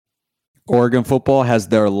Oregon football has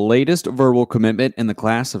their latest verbal commitment in the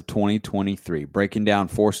class of 2023, breaking down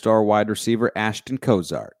four-star wide receiver Ashton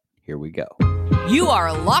Cozart. Here we go. You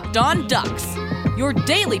are Locked On Ducks, your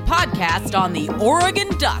daily podcast on the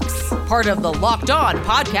Oregon Ducks, part of the Locked On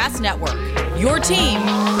Podcast Network, your team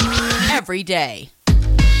every day.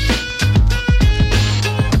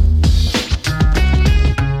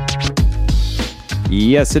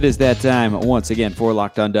 Yes, it is that time once again for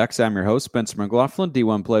Locked On Ducks. I'm your host, Spencer McLaughlin,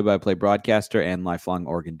 D1 play-by-play broadcaster and lifelong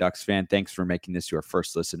Oregon Ducks fan. Thanks for making this your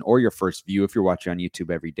first listen or your first view if you're watching on YouTube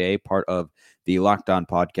every day, part of the Locked On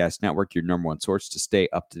Podcast Network, your number one source to stay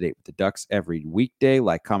up to date with the Ducks every weekday.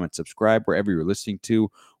 Like, comment, subscribe wherever you're listening to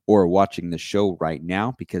or watching the show right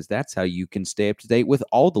now, because that's how you can stay up to date with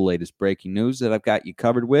all the latest breaking news that I've got you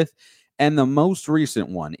covered with. And the most recent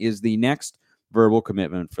one is the next verbal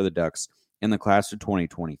commitment for the Ducks in the class of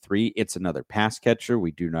 2023. It's another pass catcher. We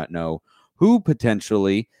do not know who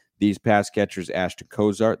potentially these pass catchers, Ashton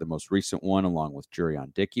Cozart, the most recent one, along with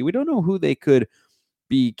Jurion Dickey. We don't know who they could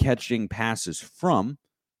be catching passes from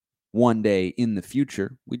one day in the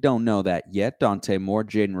future. We don't know that yet. Dante Moore,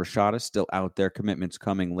 Jaden Rashada still out there. Commitments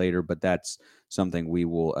coming later, but that's something we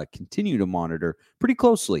will continue to monitor pretty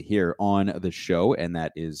closely here on the show, and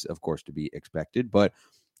that is, of course, to be expected. But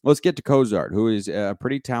let's get to Cozart, who is a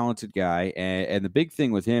pretty talented guy. And the big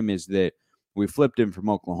thing with him is that we flipped him from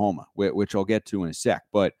Oklahoma, which I'll get to in a sec.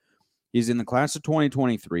 But he's in the class of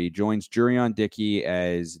 2023, joins Jurion Dickey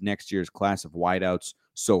as next year's class of wideouts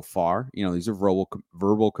so far. You know, these are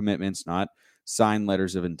verbal commitments, not signed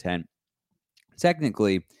letters of intent.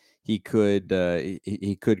 Technically, he could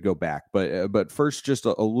go back. But first, just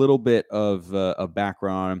a little bit of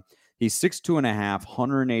background on him. He's 6'2.5",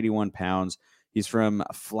 181 pounds. He's from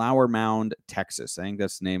Flower Mound, Texas. I think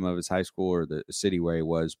that's the name of his high school or the city where he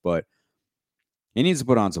was, but he needs to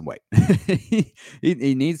put on some weight.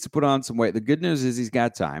 he needs to put on some weight. The good news is he's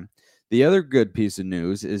got time. The other good piece of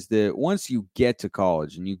news is that once you get to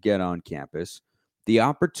college and you get on campus, the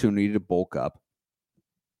opportunity to bulk up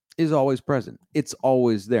is always present. It's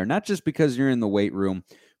always there, not just because you're in the weight room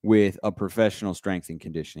with a professional strength and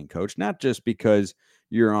conditioning coach, not just because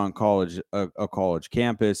you're on a college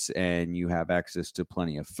campus and you have access to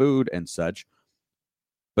plenty of food and such,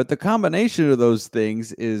 but the combination of those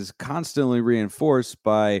things is constantly reinforced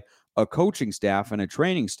by a coaching staff and a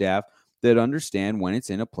training staff that understand when it's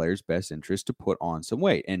in a player's best interest to put on some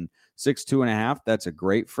weight. And 6'2.5", that's a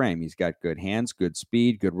great frame. He's got good hands, good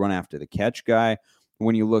speed, good run after the catch guy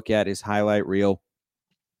when you look at his highlight reel,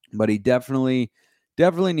 but he definitely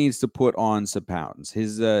needs to put on some pounds.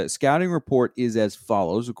 His scouting report is as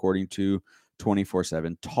follows, according to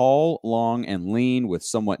 24/7. Tall, long, and lean with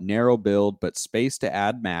somewhat narrow build, but space to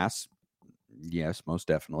add mass. Yes, most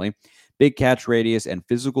definitely. Big catch radius and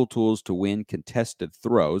physical tools to win contested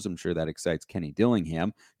throws. I'm sure that excites Kenny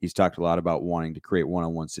Dillingham. He's talked a lot about wanting to create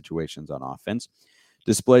one-on-one situations on offense.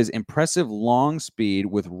 Displays impressive long speed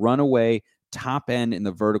with runaway top end in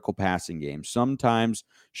the vertical passing game. Sometimes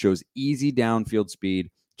shows easy downfield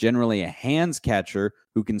speed, generally a hands catcher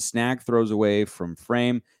who can snag throws away from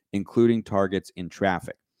frame, including targets in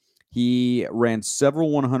traffic. He ran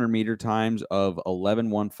several 100-meter times of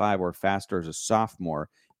 11.15 or faster as a sophomore,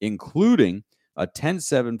 including a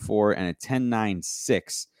 10.74 and a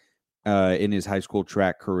 10.96 in his high school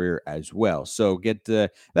track career as well. So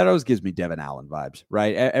that always gives me Devin Allen vibes,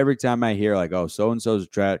 right? Every time I hear like, oh, so-and-so's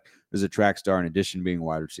is a track star in addition to being a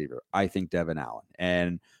wide receiver, I think Devin Allen.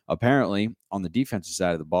 And apparently on the defensive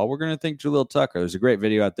side of the ball, we're going to think Jaleel Tucker. There's a great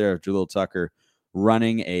video out there of Jaleel Tucker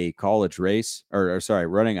running a college race,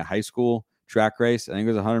 running a high school track race. I think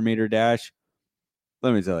it was a 100-meter dash.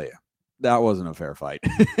 Let me tell you, that wasn't a fair fight.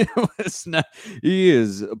 It was not. He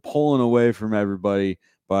is pulling away from everybody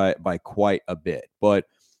by quite a bit. But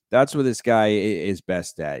that's what this guy is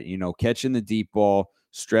best at. You know, catching the deep ball,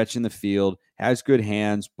 stretching the field, has good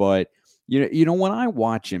hands. But, you know, when I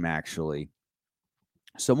watch him, actually,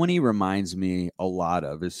 someone he reminds me a lot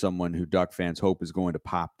of is someone who Duck fans hope is going to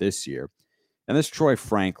pop this year. And that's Troy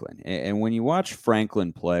Franklin. And when you watch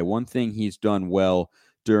Franklin play, one thing he's done well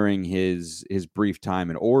during his brief time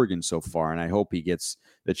in Oregon so far, and I hope he gets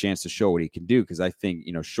the chance to show what he can do, because I think,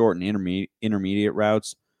 you know, short and intermediate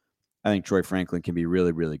routes, I think Troy Franklin can be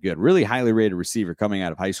really, really good. Really highly rated receiver coming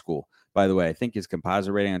out of high school, by the way. I think his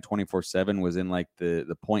composite rating on 24/7 was in like the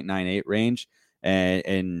 0.98 range,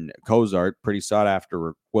 and Cozart,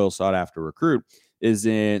 well sought after recruit, is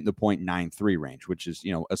in the 0.93 range, which is,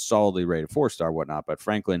 you know, a solidly rated 4-star, whatnot. But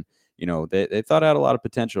Franklin, you know, they thought out a lot of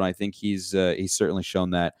potential. I think he's certainly shown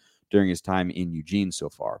that during his time in Eugene so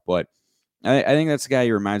far. But I think that's the guy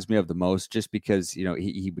he reminds me of the most, just because, you know,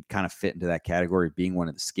 he would kind of fit into that category of being one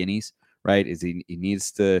of the skinnies, right? Is he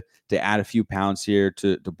needs to add a few pounds here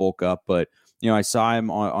to bulk up. But, I saw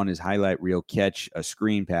him on his highlight reel catch a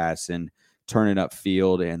screen pass and turn it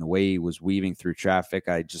upfield, and the way he was weaving through traffic,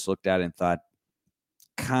 I just looked at it and thought,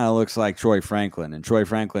 kind of looks like Troy Franklin. And Troy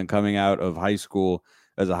Franklin, coming out of high school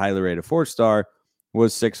as a highly rated 4-star,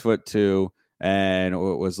 was 6'2" and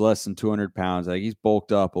was less than 200 pounds. Like, he's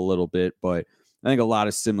bulked up a little bit, but I think a lot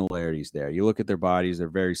of similarities there. You look at their bodies; they're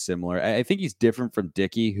very similar. I think he's different from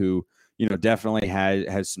Dickey, who definitely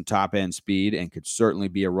has some top end speed and could certainly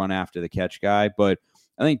be a run after the catch guy. But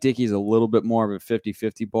I think Dickey's a little bit more of a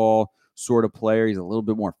 50-50 ball sort of player. He's a little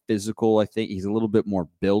bit more physical. I think he's a little bit more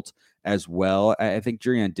built as well. I think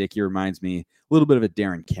Jurion Dickey reminds me a little bit of a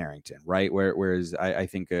Darren Carrington, right? Whereas I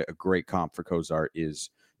think a great comp for Cozart is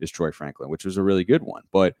Troy Franklin, which was a really good one.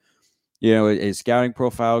 But his scouting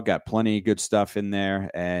profile got plenty of good stuff in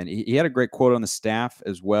there, and he had a great quote on the staff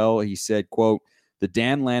as well. He said, quote, "The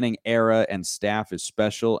Dan Lanning era and staff is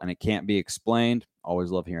special, and it can't be explained."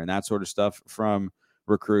 Always love hearing that sort of stuff from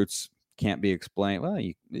recruits. Can't be explained. Well,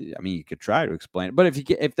 you could try to explain it, but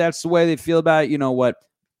if that's the way they feel about it, you know what?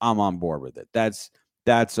 I'm on board with it.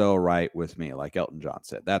 That's all right with me, like Elton John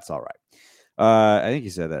said. That's all right. I think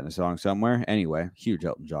he said that in a song somewhere. Anyway, huge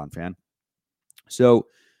Elton John fan. So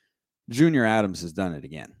Junior Adams has done it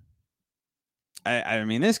again. I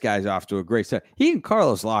mean, this guy's off to a great start. He and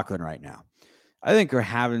Carlos Lachlan right now, I think, are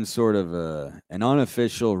having sort of an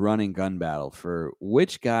unofficial running gun battle for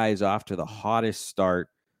which guy is off to the hottest start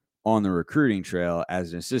on the recruiting trail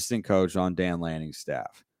as an assistant coach on Dan Lanning's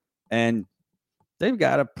staff. And they've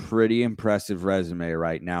got a pretty impressive resume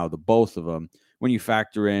right now, the both of them, when you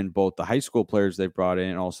factor in both the high school players they've brought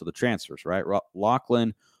in and also the transfers, right?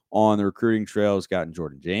 Lachlan on the recruiting trail has gotten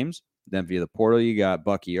Jordan James. Then via the portal, you got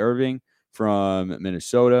Bucky Irving from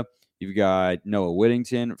Minnesota. You've got Noah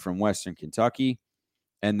Whittington from Western Kentucky.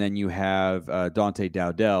 And then you have Dante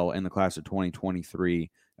Dowdell in the class of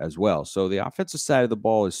 2023 as well. So the offensive side of the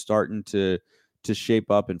ball is starting to shape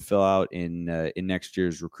up and fill out in next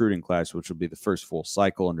year's recruiting class, which will be the first full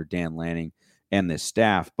cycle under Dan Lanning and this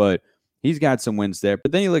staff. But he's got some wins there.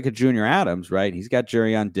 But then you look at Junior Adams, right? He's got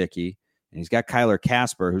Jurion Dickey, and he's got Kyler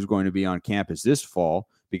Casper, who's going to be on campus this fall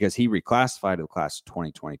because he reclassified to the class of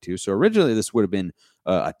 2022. So originally this would have been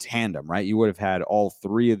a tandem, right? You would have had all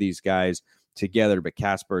three of these guys together, but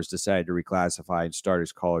Casper has decided to reclassify and start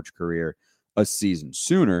his college career a season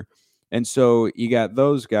sooner. And so you got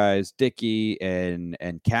those guys, Dickey and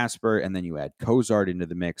Casper, and then you add Cozart into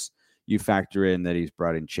the mix. You factor in that he's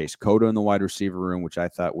brought in Chase Cotto in the wide receiver room, which I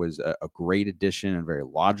thought was a great addition and a very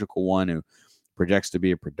logical one who projects to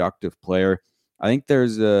be a productive player. I think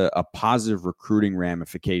there's a positive recruiting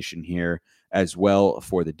ramification here as well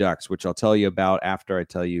for the Ducks, which I'll tell you about after I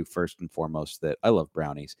tell you first and foremost that I love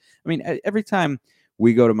brownies. I mean, every time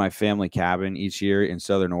we go to my family cabin each year in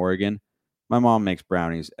Southern Oregon, my mom makes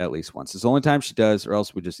brownies at least once. It's the only time she does, or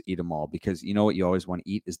else we just eat them all, because you know what you always want to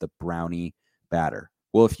eat is the brownie batter.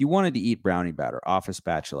 Well, if you wanted to eat brownie batter off a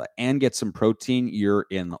spatula and get some protein, you're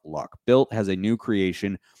in luck. Built has a new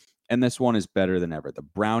creation, and this one is better than ever. The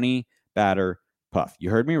brownie batter puff. You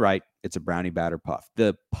heard me right. It's a brownie batter puff.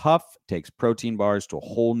 The puff takes protein bars to a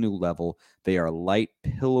whole new level. They are light,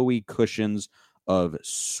 pillowy cushions of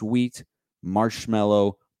sweet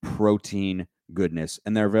marshmallow protein goodness,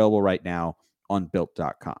 and they're available right now on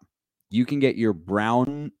built.com. You can get your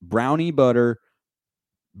brownie batter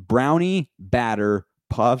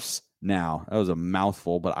puffs now. That was a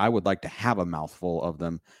mouthful, but I would like to have a mouthful of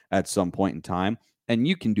them at some point in time, and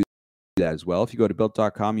you can do that as well. If you go to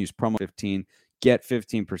built.com, use promo 15, get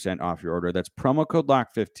 15% off your order. That's promo code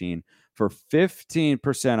LOCK15 for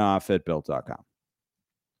 15% off at built.com.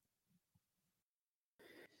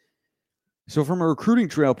 So from a recruiting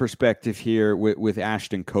trail perspective here with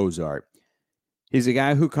Ashton Cozart, he's a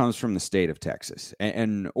guy who comes from the state of Texas,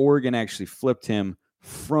 and Oregon actually flipped him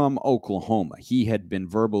from Oklahoma. He had been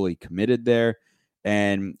verbally committed there.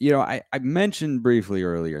 And, I mentioned briefly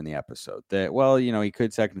earlier in the episode that, well, he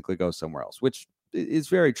could technically go somewhere else, which is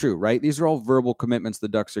very true, right? These are all verbal commitments the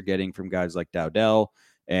Ducks are getting from guys like Dowdell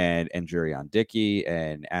and Jurion Dickey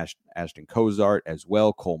and Ashton Cozart as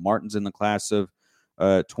well. Cole Martin's in the class of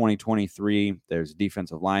 2023. There's a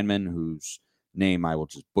defensive lineman whose name I will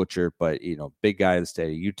just butcher, but, big guy of the state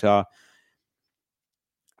of Utah.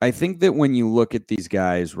 I think that when you look at these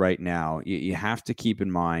guys right now, you have to keep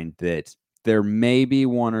in mind that there may be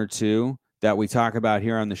one or two that we talk about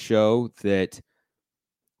here on the show that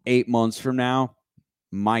 8 months from now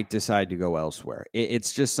might decide to go elsewhere.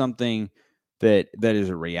 It's just something that is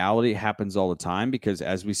a reality. It happens all the time because,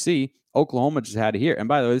 as we see, Oklahoma just had to hear. And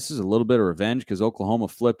by the way, this is a little bit of revenge because Oklahoma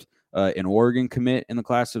flipped an Oregon commit in the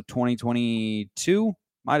class of 2022.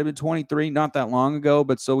 Might have been 23, not that long ago,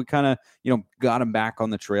 but so we kind of, got him back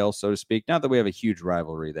on the trail, so to speak. Not that we have a huge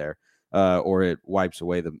rivalry there, or it wipes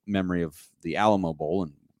away the memory of the Alamo Bowl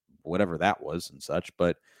and whatever that was and such.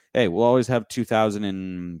 But hey, we'll always have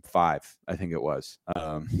 2005, I think it was.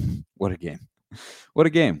 What a game. What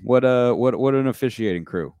a game. What an officiating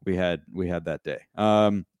crew we had that day.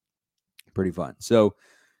 Pretty fun. So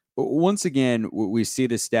once again, we see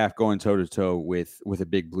the staff going toe-to-toe with a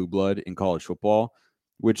big blue blood in college football,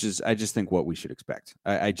 which is, I just think, what we should expect.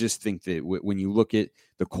 I just think that when you look at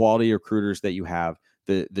the quality of recruiters that you have,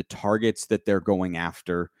 the targets that they're going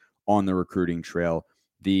after on the recruiting trail,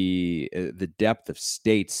 the depth of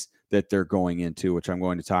states that they're going into, which I'm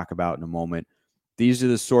going to talk about in a moment, these are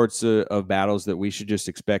the sorts of battles that we should just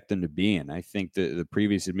expect them to be in. I think the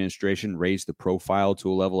previous administration raised the profile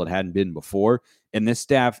to a level it hadn't been before, and this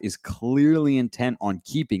staff is clearly intent on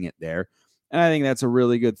keeping it there. And I think that's a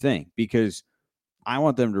really good thing, because I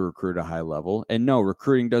want them to recruit at a high level. And no,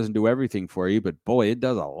 recruiting doesn't do everything for you, but boy, it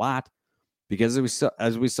does a lot. Because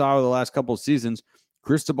as we saw over the last couple of seasons,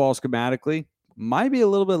 Cristobal schematically might be a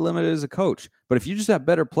little bit limited as a coach. But if you just have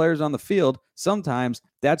better players on the field, sometimes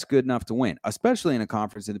that's good enough to win, especially in a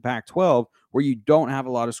conference in the Pac-12 where you don't have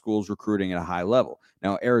a lot of schools recruiting at a high level.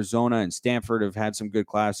 Now, Arizona and Stanford have had some good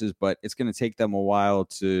classes, but it's going to take them a while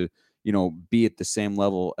to, be at the same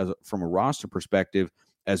level as from a roster perspective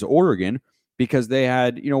as Oregon, because they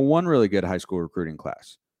had, one really good high school recruiting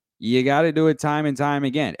class. You got to do it time and time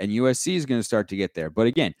again, and USC is going to start to get there. But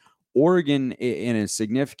again, Oregon, in a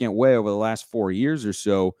significant way over the last 4 years or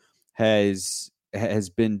so, has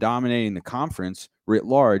been dominating the conference writ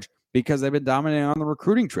large because they've been dominating on the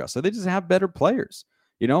recruiting trail. So they just have better players.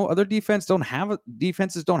 Other defenses don't have a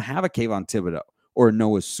Kayvon Thibodeau or a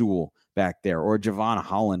Noah Sewell back there, or Javon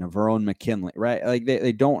Holland, or Verone McKinley, right? Like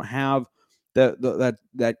they don't have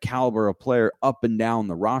that caliber of player up and down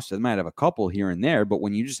the roster. They might have a couple here and there, but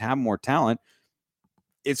when you just have more talent,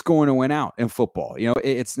 it's going to win out in football.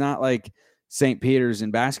 It's not like St. Peter's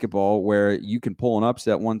in basketball where you can pull an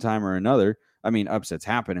upset one time or another. I mean, upsets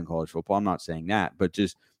happen in college football. I'm not saying that, but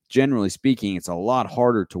just generally speaking, it's a lot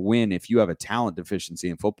harder to win if you have a talent deficiency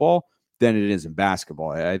in football than it is in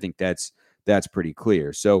basketball. I think that's pretty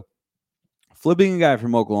clear. So flipping a guy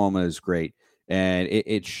from Oklahoma is great. And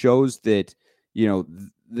it shows that,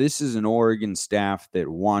 this is an Oregon staff that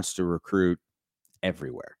wants to recruit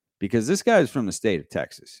everywhere, because this guy is from the state of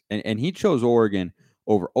Texas, and he chose Oregon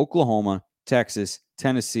over Oklahoma, Texas,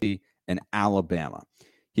 Tennessee, and Alabama.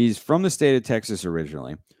 He's from the state of Texas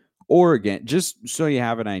originally. Oregon, just so you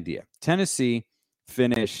have an idea, Tennessee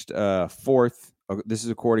finished fourth. This is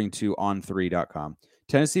according to on3.com.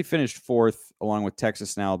 Tennessee finished fourth, along with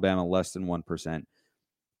Texas and Alabama, less than 1%.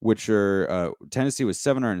 Which are Tennessee was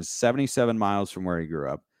 777 miles from where he grew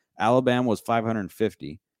up. Alabama was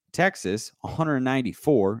 550. Texas,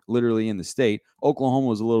 194, literally in the state. Oklahoma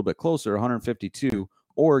was a little bit closer, 152.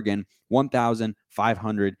 Oregon,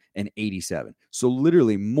 1,587. So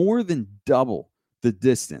literally more than double the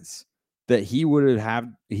distance that he would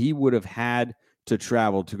have had to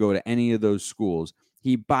travel to go to any of those schools.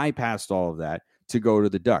 He bypassed all of that to go to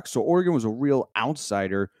the Ducks. So Oregon was a real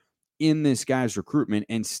outsider in this guy's recruitment,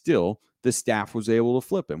 and still the staff was able to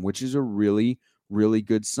flip him, which is a really, really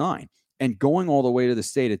good sign. And going all the way to the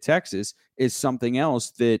state of Texas is something else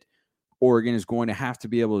that Oregon is going to have to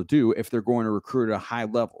be able to do if they're going to recruit at a high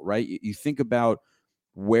level, right? You think about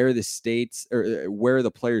where the states, or where the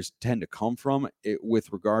players tend to come from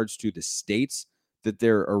with regards to the states that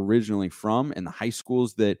they're originally from and the high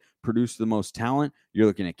schools that produce the most talent. You're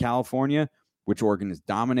looking at California, which Oregon has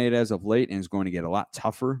dominated as of late and is going to get a lot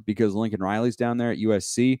tougher because Lincoln Riley's down there at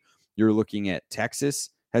USC. You're looking at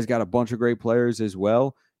Texas, has got a bunch of great players as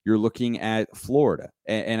well. You're looking at Florida.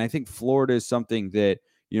 And I think Florida is something that,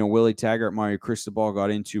 Willie Taggart, Mario Cristobal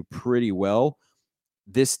got into pretty well.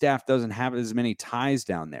 This staff doesn't have as many ties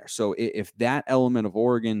down there. So if that element of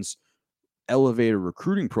Oregon's elevated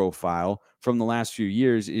recruiting profile from the last few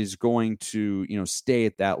years is going to, stay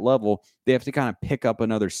at that level, they have to kind of pick up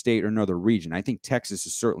another state or another region. I think Texas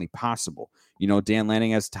is certainly possible. Dan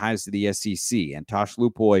Lanning has ties to the SEC, and Tosh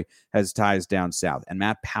Lupoy has ties down south, and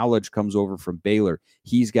Matt Powledge comes over from Baylor.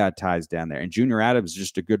 He's got ties down there, and Junior Adams is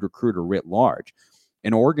just a good recruiter writ large.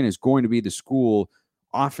 And Oregon is going to be the school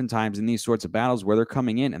oftentimes in these sorts of battles where they're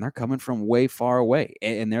coming in and they're coming from way far away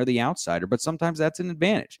and they're the outsider, but sometimes that's an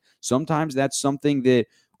advantage. Sometimes that's something that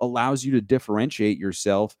allows you to differentiate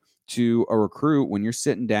yourself to a recruit when you're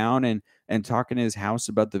sitting down and talking to his house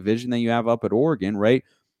about the vision that you have up at Oregon, right?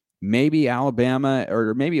 Maybe Alabama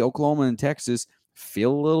or maybe Oklahoma and Texas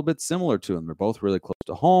feel a little bit similar to him. They're both really close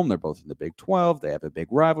to home. They're both in the Big 12. They have a big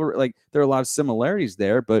rivalry. Like, there are a lot of similarities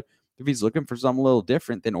there, but if he's looking for something a little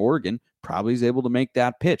different, then Oregon probably is able to make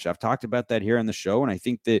that pitch. I've talked about that here on the show, and I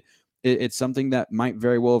think that it's something that might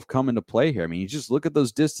very well have come into play here. I mean, you just look at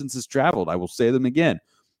those distances traveled. I will say them again.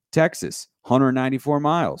 Texas, 194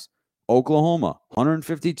 miles. Oklahoma,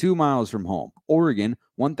 152 miles from home. Oregon,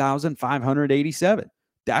 1,587.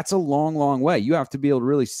 That's a long, long way. You have to be able to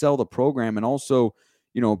really sell the program and also,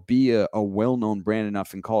 be a well-known brand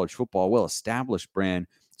enough in college football, a well-established brand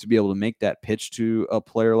to be able to make that pitch to a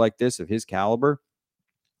player like this of his caliber.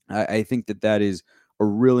 I think that is a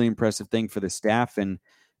really impressive thing for the staff. And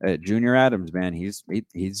Junior Adams, man, he's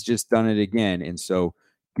just done it again. And so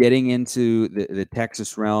getting into the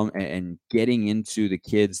Texas realm and getting into the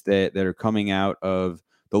kids that are coming out of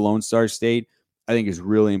the Lone Star State, I think is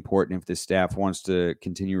really important if the staff wants to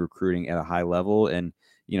continue recruiting at a high level. And,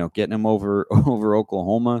 getting them over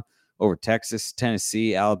Oklahoma, over Texas,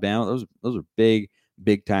 Tennessee, Alabama, those are big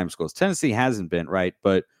time schools. Tennessee hasn't been, right,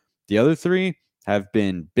 but the other three have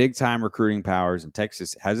been big time recruiting powers, and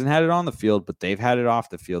Texas hasn't had it on the field, but they've had it off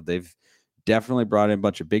the field. They've definitely brought in a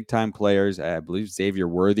bunch of big time players. I believe Xavier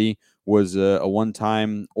Worthy was a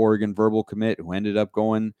one-time Oregon verbal commit who ended up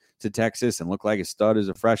going to Texas and looked like a stud as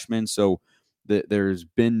a freshman. So there's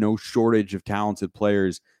been no shortage of talented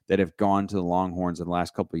players that have gone to the Longhorns in the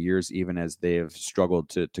last couple of years, even as they have struggled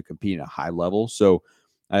to compete at a high level. So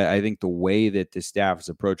I think the way that the staff is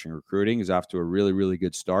approaching recruiting is off to a really, really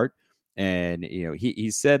good start. And,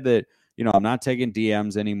 he said that, I'm not taking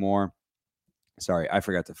DMs anymore. Sorry, I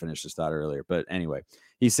forgot to finish this thought earlier. But anyway,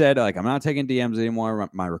 he said, I'm not taking DMs anymore.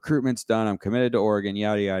 My recruitment's done. I'm committed to Oregon,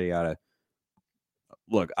 yada, yada, yada.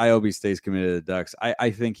 Look, I hope he stays committed to the Ducks.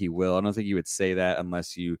 I think he will. I don't think you would say that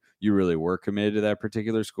unless you really were committed to that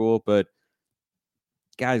particular school. But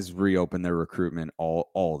guys reopen their recruitment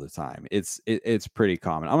all the time. It's pretty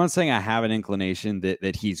common. I'm not saying I have an inclination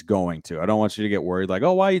that he's going to. I don't want you to get worried like,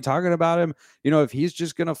 oh, why are you talking about him? If he's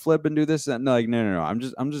just gonna flip and do this, and no, no.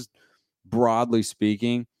 I'm just broadly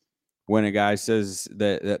speaking, when a guy says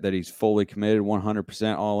that he's fully committed,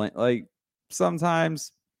 100% all in, like,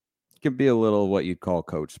 sometimes it can be a little what you'd call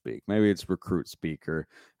coach speak. Maybe it's recruit speak or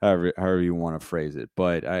however you want to phrase it.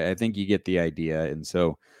 But I think you get the idea. And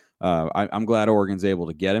so I'm glad Oregon's able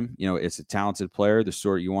to get him. It's a talented player, the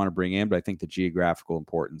sort you want to bring in, but I think the geographical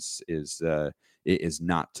importance is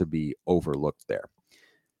not to be overlooked there.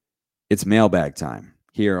 It's mailbag time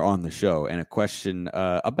here on the show, and a question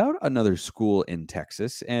about another school in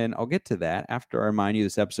Texas, and I'll get to that after I remind you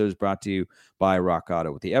this episode is brought to you by Rock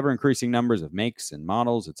Auto. With the ever-increasing numbers of makes and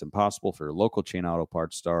models, it's impossible for your local chain auto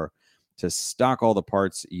parts store to stock all the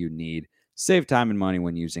parts you need. Save time and money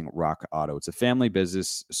when using Rock Auto. It's a family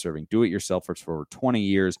business serving do-it-yourselfers for over 20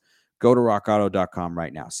 years. Go to rockauto.com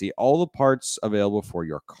right now. See all the parts available for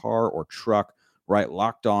your car or truck, right,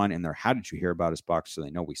 locked on in their How Did You Hear About Us box so they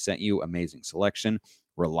know we sent you. Amazing selection,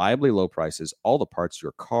 reliably low prices, all the parts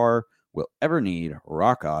your car will ever need.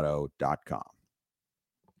 rockauto.com.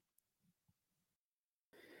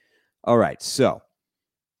 All right, so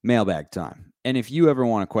mailbag time. And if you ever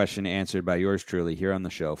want a question answered by yours truly here on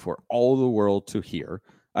the show for all the world to hear,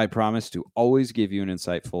 I promise to always give you an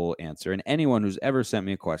insightful answer. And anyone who's ever sent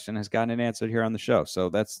me a question has gotten it answered here on the show. So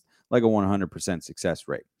that's like a 100% success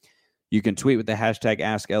rate. You can tweet with the hashtag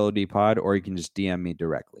AskLODPod, or you can just DM me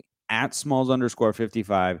directly. At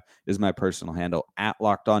Smalls_55 is my personal handle. At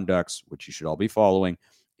Locked On Ducks, which you should all be following,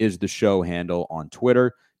 is the show handle on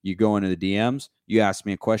Twitter. You go into the DMs, you ask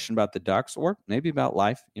me a question about the Ducks or maybe about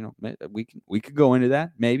life. We could go into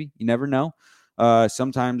that. Maybe. You never know.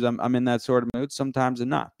 Sometimes I'm in that sort of mood. Sometimes I'm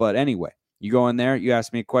not. But anyway, you go in there, you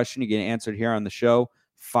ask me a question, you get answered here on the show.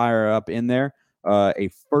 Fire up in there. A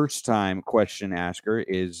first-time question asker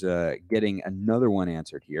is getting another one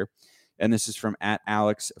answered here. And this is from at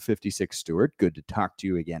Alex56 Stewart. Good to talk to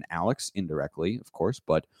you again, Alex, indirectly, of course.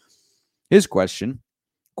 But his question,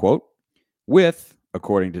 quote, with,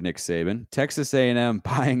 according to Nick Saban, Texas A&M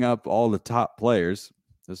buying up all the top players,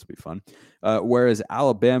 this will be fun, whereas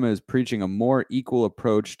Alabama is preaching a more equal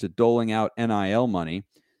approach to doling out NIL money,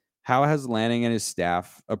 how has Lanning and his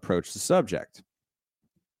staff approached the subject?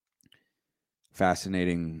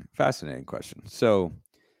 Fascinating question. So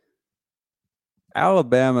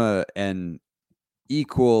Alabama and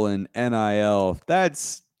equal in NIL,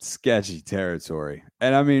 that's sketchy territory.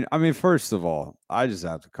 And I mean, first of all, I just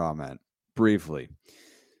have to comment briefly.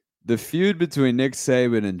 The feud between Nick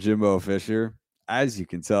Saban and Jimbo Fisher, as you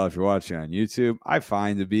can tell if you're watching on YouTube, I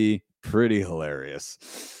find to be pretty hilarious.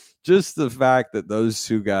 Just the fact that those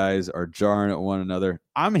two guys are jarring at one another,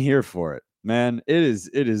 I'm here for it, man. It is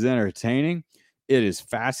entertaining. It is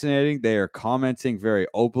fascinating. They are commenting very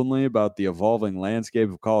openly about the evolving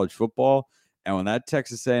landscape of college football. And when that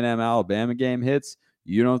Texas A&M Alabama game hits,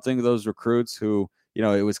 you don't think those recruits who,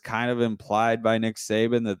 it was kind of implied by Nick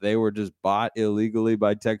Saban that they were just bought illegally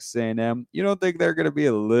by Texas A&M. You don't think they're going to be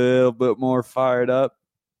a little bit more fired up?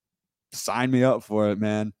 Sign me up for it,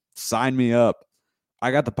 man. Sign me up.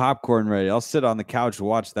 I got the popcorn ready. I'll sit on the couch and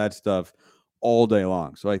watch that stuff all day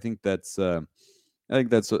long. So I think that's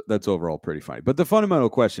overall pretty funny. But the fundamental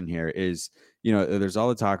question here is, there's all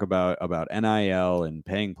the talk about NIL and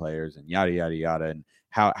paying players and yada yada yada, and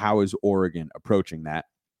how is Oregon approaching that?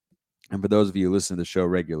 And for those of you who listen to the show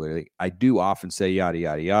regularly, I do often say yada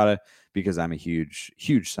yada yada because I'm a huge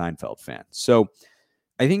Seinfeld fan. So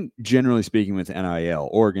I think generally speaking with NIL,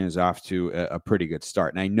 Oregon is off to a pretty good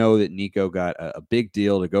start. And I know that Nico got a big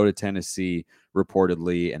deal to go to Tennessee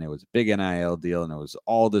reportedly, and it was a big NIL deal, and it was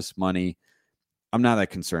all this money. I'm not that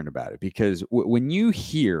concerned about it because when you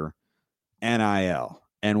hear NIL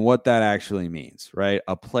and what that actually means, right?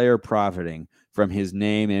 A player profiting from his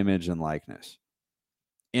name, image, and likeness.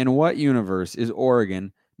 In what universe is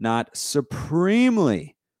Oregon not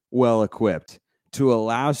supremely well equipped to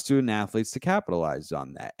allow student athletes to capitalize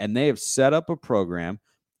on that? And they have set up a program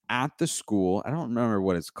at the school. I don't remember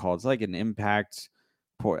what it's called. It's like an impact.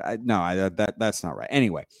 That's not right.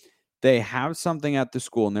 Anyway, they have something at the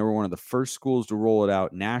school, and they were one of the first schools to roll it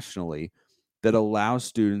out nationally that allows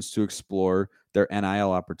students to explore their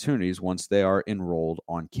NIL opportunities once they are enrolled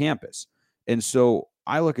on campus. And so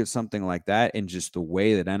I look at something like that and just the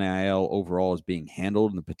way that NIL overall is being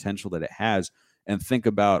handled and the potential that it has, and think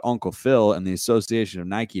about Uncle Phil and the association of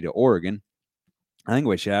Nike to Oregon. I think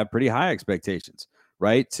we should have pretty high expectations,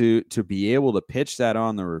 right? To be able to pitch that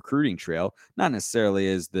on the recruiting trail, not necessarily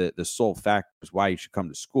as the sole factor is why you should come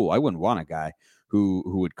to school. I wouldn't want a guy who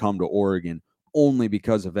would come to Oregon only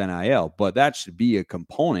because of NIL, but that should be a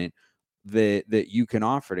component that you can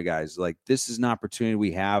offer to guys. Like, this is an opportunity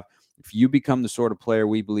we have. If you become the sort of player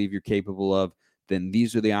we believe you're capable of, then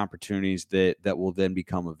these are the opportunities that will then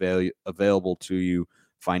become available to you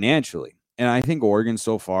financially. And I think Oregon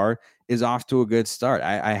so far is off to a good start.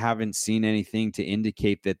 I haven't seen anything to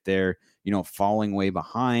indicate that they're, falling way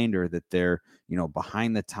behind, or that they're,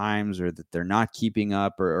 behind the times, or that they're not keeping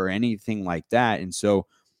up, or anything like that. And so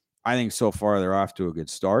I think so far they're off to a good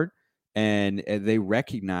start, and they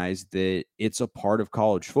recognize that it's a part of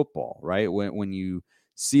college football, right? When you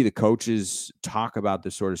see the coaches talk about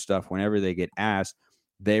this sort of stuff, whenever they get asked,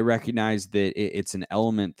 they recognize that it's an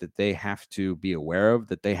element that they have to be aware of,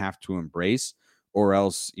 that they have to embrace, or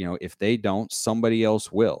else, if they don't, somebody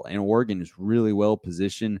else will. And Oregon is really well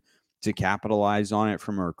positioned to capitalize on it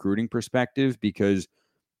from a recruiting perspective, because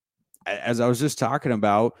as I was just talking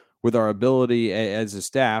about, with our ability as a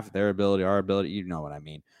staff, our ability, you know what I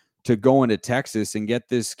mean, to go into Texas and get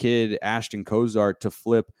this kid, Ashton Cozart, to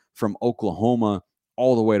flip from Oklahoma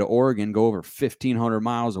all the way to Oregon, go over 1,500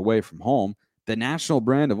 miles away from home. The national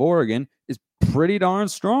brand of Oregon is pretty darn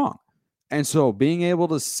strong. And so being able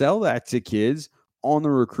to sell that to kids on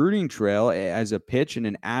the recruiting trail as a pitch and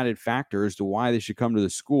an added factor as to why they should come to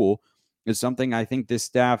the school is something I think this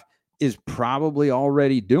staff is probably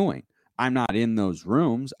already doing. I'm not in those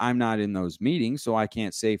rooms. I'm not in those meetings, so I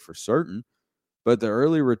can't say for certain. But the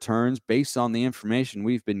early returns, based on the information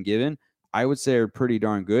we've been given, I would say are pretty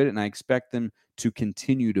darn good, and I expect them to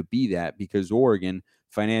continue to be that, because Oregon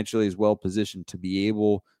financially is well positioned to be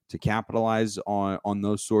able to capitalize on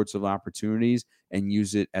those sorts of opportunities and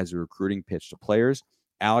use it as a recruiting pitch to players.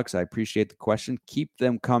 Alex, I appreciate the question. Keep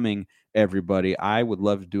them coming, everybody. I would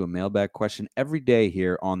love to do a mailbag question every day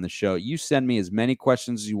here on the show. You send me as many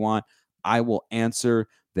questions as you want. I will answer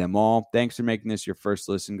them all. Thanks for making this your first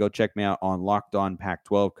listen. Go check me out on Locked On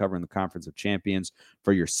Pac-12, covering the Conference of Champions,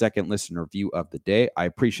 for your second listen review of the day. I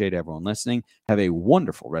appreciate everyone listening. Have a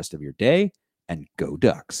wonderful rest of your day, and go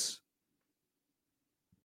Ducks.